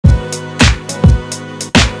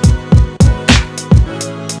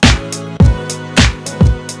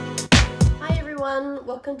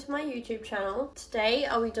welcome to my YouTube channel. Today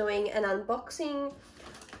I'll be doing an unboxing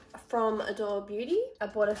from Adore Beauty. I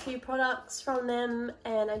bought a few products from them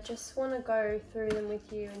and I just want to go through them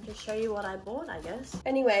with you and just show you what I bought, I guess.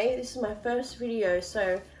 Anyway, this is my first video,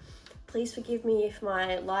 so please forgive me if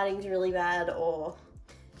my lighting's really bad or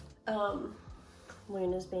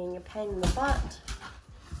Luna's being a pain in the butt.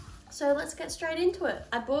 So let's get straight into it.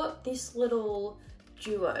 I bought this little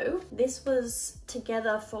duo. This was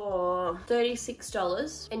together for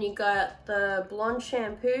 $36 and you got the blonde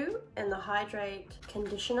shampoo and the hydrate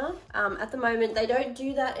conditioner. At the moment they don't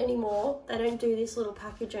do that anymore. They don't do this little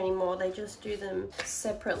package anymore. They just do them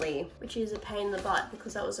separately, which is a pain in the butt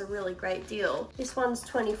because that was a really great deal. This one's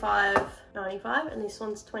 $25.95 and this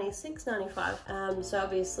one's $26.95. So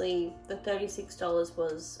obviously the $36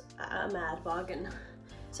 was a mad bargain.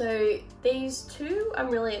 So these two I'm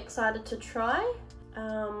really excited to try.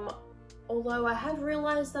 Although I have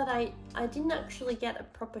realized that I didn't actually get a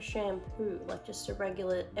proper shampoo, like just a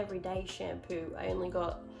regular everyday shampoo. I only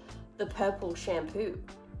got the purple shampoo.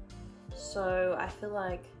 So I feel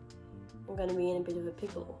like I'm going to be in a bit of a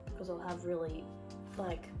pickle because I'll have really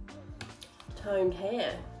like toned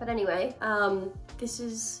hair. But anyway, this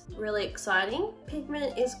is really exciting.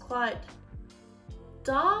 Pigment is quite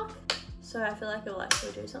dark, so I feel like it'll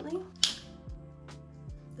actually do something.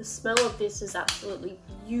 The smell of this is absolutely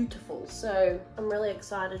beautiful, so I'm really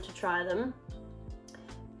excited to try them.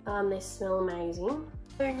 They smell amazing.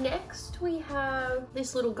 So next we have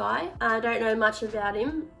this little guy. I don't know much about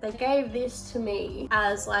him. They gave this to me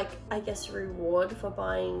as like, I guess, a reward for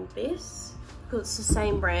buying this because it's the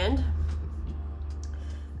same brand.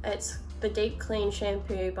 It's the Deep Clean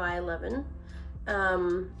Shampoo by 11.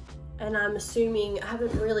 And I'm assuming, I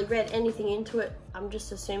haven't really read anything into it. I'm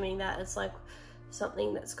just assuming that it's like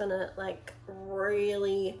something that's gonna like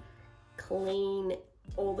really clean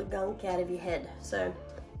all the gunk out of your head. So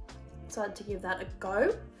decided to give that a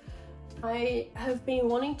go. I have been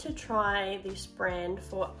wanting to try this brand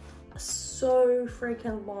for so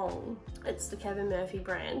freaking long. It's the Kevin Murphy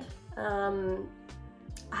brand. I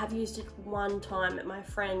have used it one time at my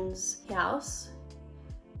friend's house.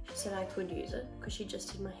 She said I could use it because she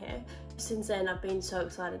just did my hair. Since then I've been so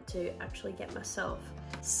excited to actually get myself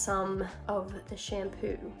some of the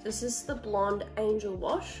shampoo. This is the Blonde Angel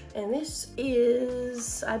Wash and this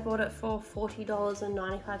is, I bought it for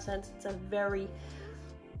 $40.95. It's a very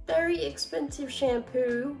expensive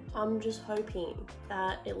shampoo. I'm just hoping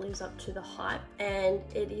that it lives up to the hype and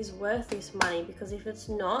it is worth this money, because if it's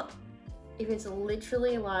not, if it's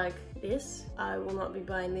literally like this, I will not be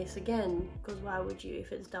buying this again, because why would you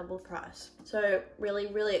if it's double price? So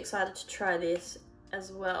really excited to try this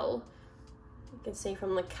as well. You can see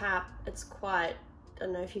from the cap, it's quite, I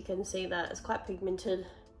don't know if you can see that, it's quite pigmented.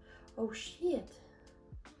 Oh shit.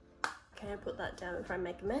 Okay, I put that down before I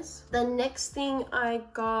make a mess. The next thing I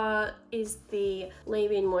got is the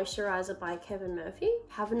Leave-In Moisturizer by Kevin Murphy.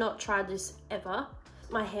 Have not tried this ever.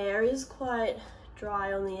 My hair is quite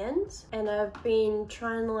dry on the ends and I've been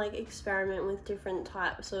trying to like experiment with different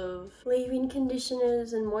types of leave-in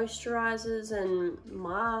conditioners and moisturizers and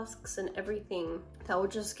masks and everything that will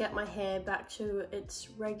just get my hair back to its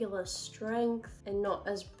regular strength and not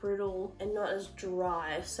as brittle and not as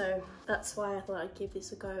dry. So that's why I thought I'd give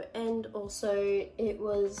this a go. And also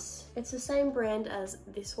it's the same brand as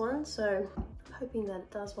this one, so I'm hoping that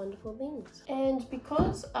it does wonderful things. And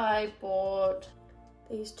because I bought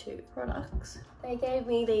these two products, they gave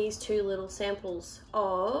me these two little samples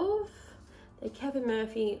of the Kevin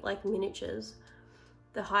Murphy like miniatures,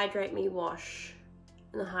 the Hydrate Me Wash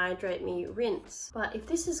and the Hydrate Me Rinse. But if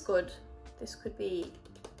this is good, this could be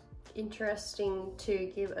interesting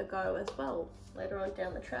to give a go as well later on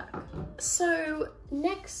down the track. So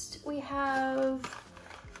next we have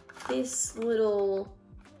this little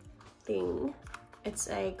thing. It's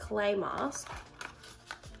a clay mask.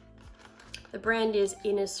 The brand is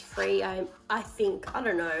Innisfree, I think. I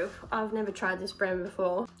don't know. I've never tried this brand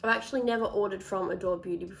before. I've actually never ordered from Adore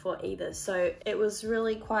Beauty before either, so it was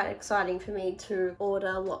really quite exciting for me to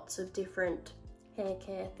order lots of different hair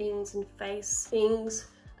care things and face things,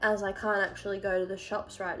 as I can't actually go to the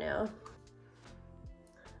shops right now.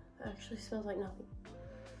 It actually smells like nothing.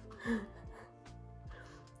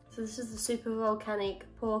 So this is the Super Volcanic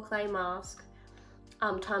Pore Clay Mask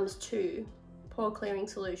 ×2. Pore clearing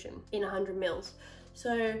solution in 100 mils.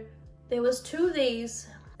 So there was two of these.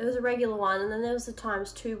 There was a regular one and then there was the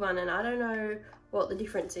 ×2 one, and I don't know what the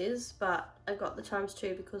difference is, but I got the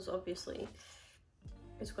 ×2 because obviously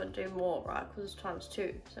it's got to do more, right? Because it's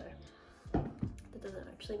 ×2, so that doesn't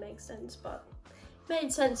actually make sense, but it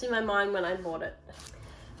made sense in my mind when I bought it.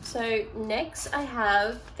 So next I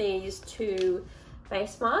have these two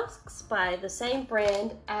face masks by the same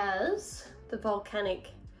brand as the Volcanic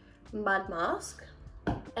Mud Mask.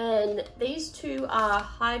 And these two are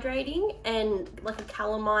hydrating and like a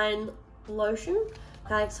calamine lotion.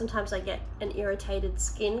 Sometimes I get an irritated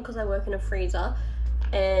skin because I work in a freezer,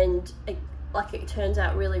 and it turns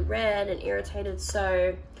out really red and irritated.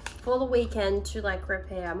 So for the weekend to like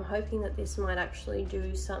repair, I'm hoping that this might actually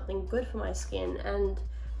do something good for my skin. And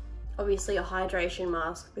obviously a hydration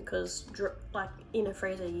mask, because like in a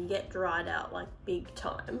freezer you get dried out like big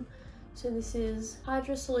time. So this is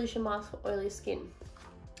Hydra Solution Mask for oily skin,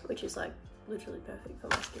 which is like literally perfect for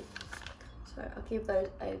my skin. So I'll give those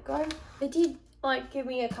a go. They did like give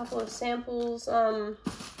me a couple of samples. Now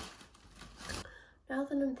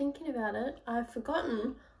that I'm thinking about it, I've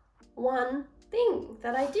forgotten one thing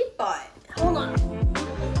that I did buy. Hold on.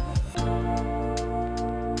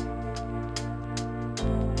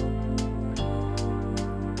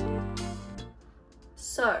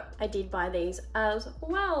 So I did buy these as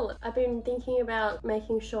well. I've been thinking about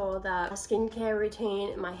making sure that my skincare routine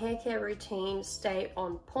and my hair care routine stay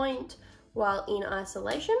on point while in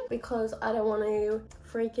isolation, because I don't want to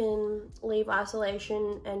freaking leave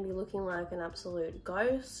isolation and be looking like an absolute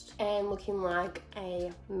ghost and looking like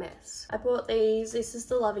a mess. I bought these. This is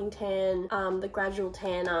the Loving Tan, the Gradual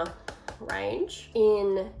Tanner range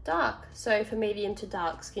in dark. So for medium to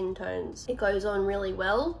dark skin tones, it goes on really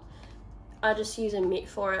well. I just use a mitt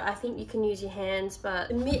for it. I think you can use your hands, but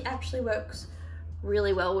the mitt actually works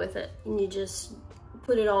really well with it. And you just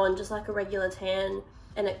put it on just like a regular tan,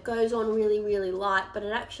 and it goes on really, really light, but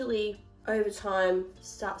it actually over time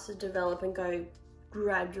starts to develop and go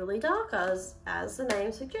gradually darker, as the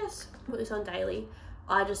name suggests. Put this on daily.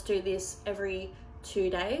 I just do this every 2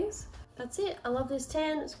 days. That's it. I love this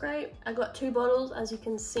tan, it's great. I got 2 bottles, as you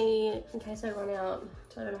can see, in case I run out,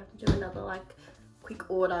 so I don't have to do another like quick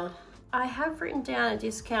order. I have written down a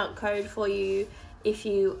discount code for you if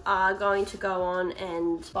you are going to go on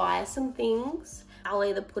and buy some things. I'll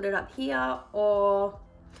either put it up here or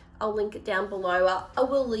I'll link it down below. I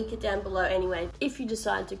will link it down below anyway if you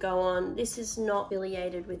decide to go on. This is not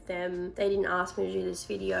affiliated with them. They didn't ask me to do this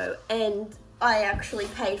video, and I actually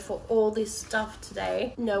paid for all this stuff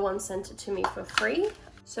today. No one sent it to me for free.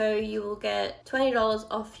 So you will get $20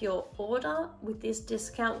 off your order with this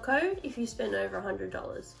discount code if you spend over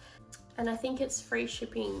 $100. And I think it's free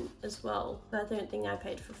shipping as well. I don't think I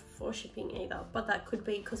paid for shipping either, but that could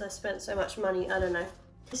be because I spent so much money, I don't know.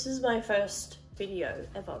 This is my first video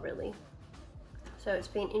ever, really. So it's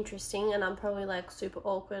been interesting, and I'm probably like super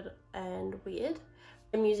awkward and weird.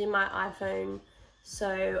 I'm using my iPhone,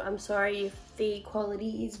 so I'm sorry if the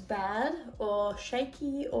quality is bad or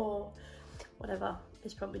shaky or whatever.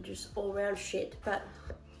 It's probably just all around shit, but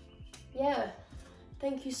yeah.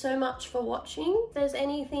 Thank you so much for watching. If there's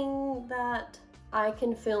anything that I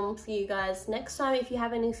can film for you guys next time, if you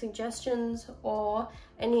have any suggestions or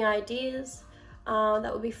any ideas,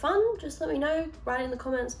 that would be fun. Just let me know, write in the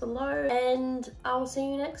comments below, and I'll see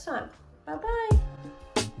you next time. Bye bye.